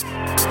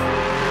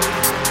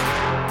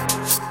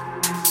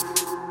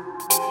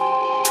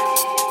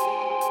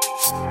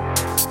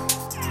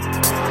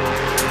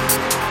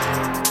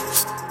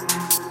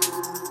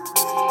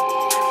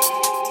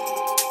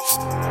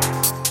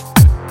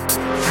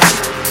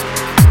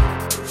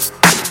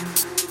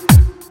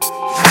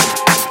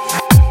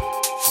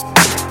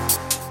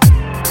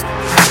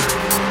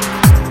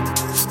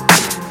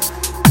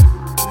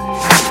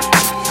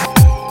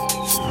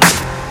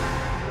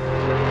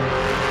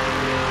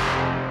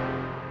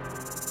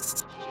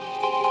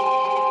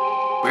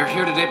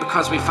here today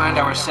because we find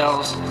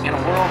ourselves in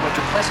a world where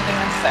duplicity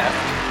and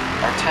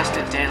theft are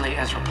tested daily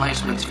as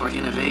replacements for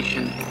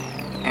innovation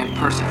and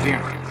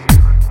perseverance.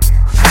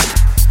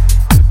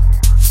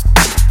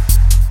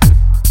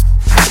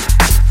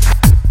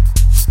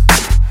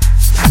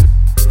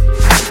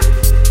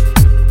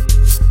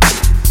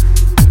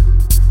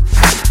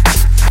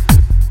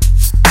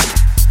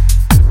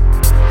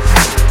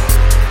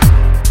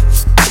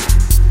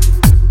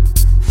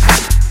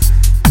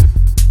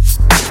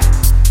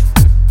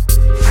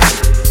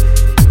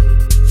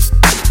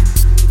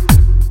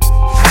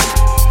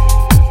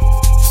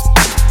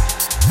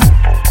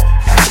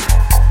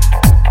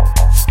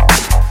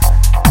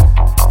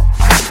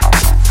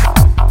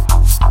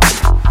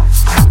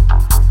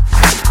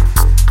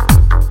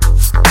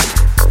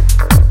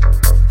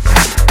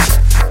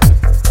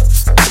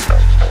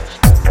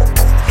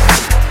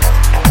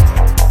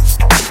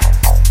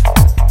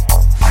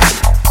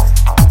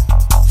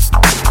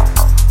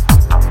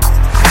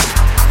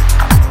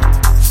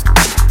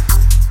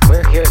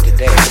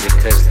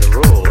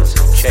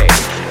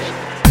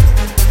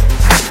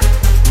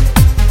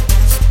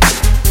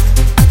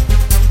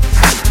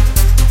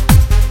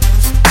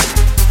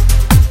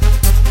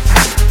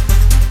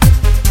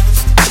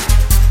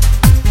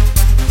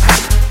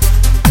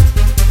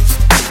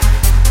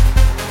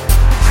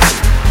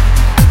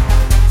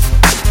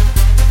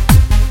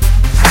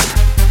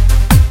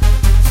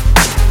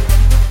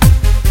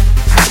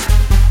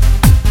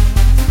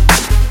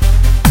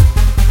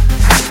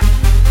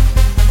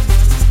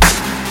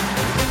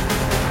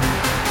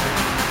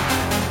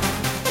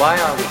 Why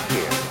are we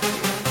here?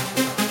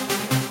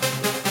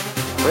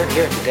 We're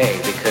here today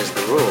because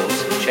the rules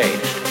have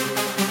changed.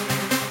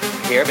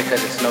 We're here because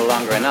it's no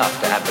longer enough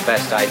to have the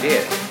best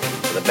ideas,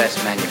 or the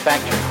best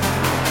manufacturing,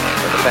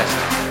 or the best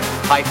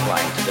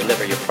pipeline to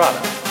deliver your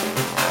product.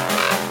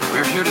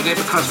 We're here today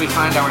because we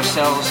find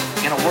ourselves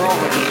in a world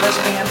where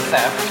duplicity and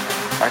theft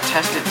are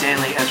tested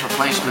daily as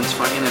replacements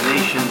for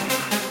innovation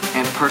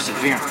and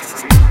perseverance.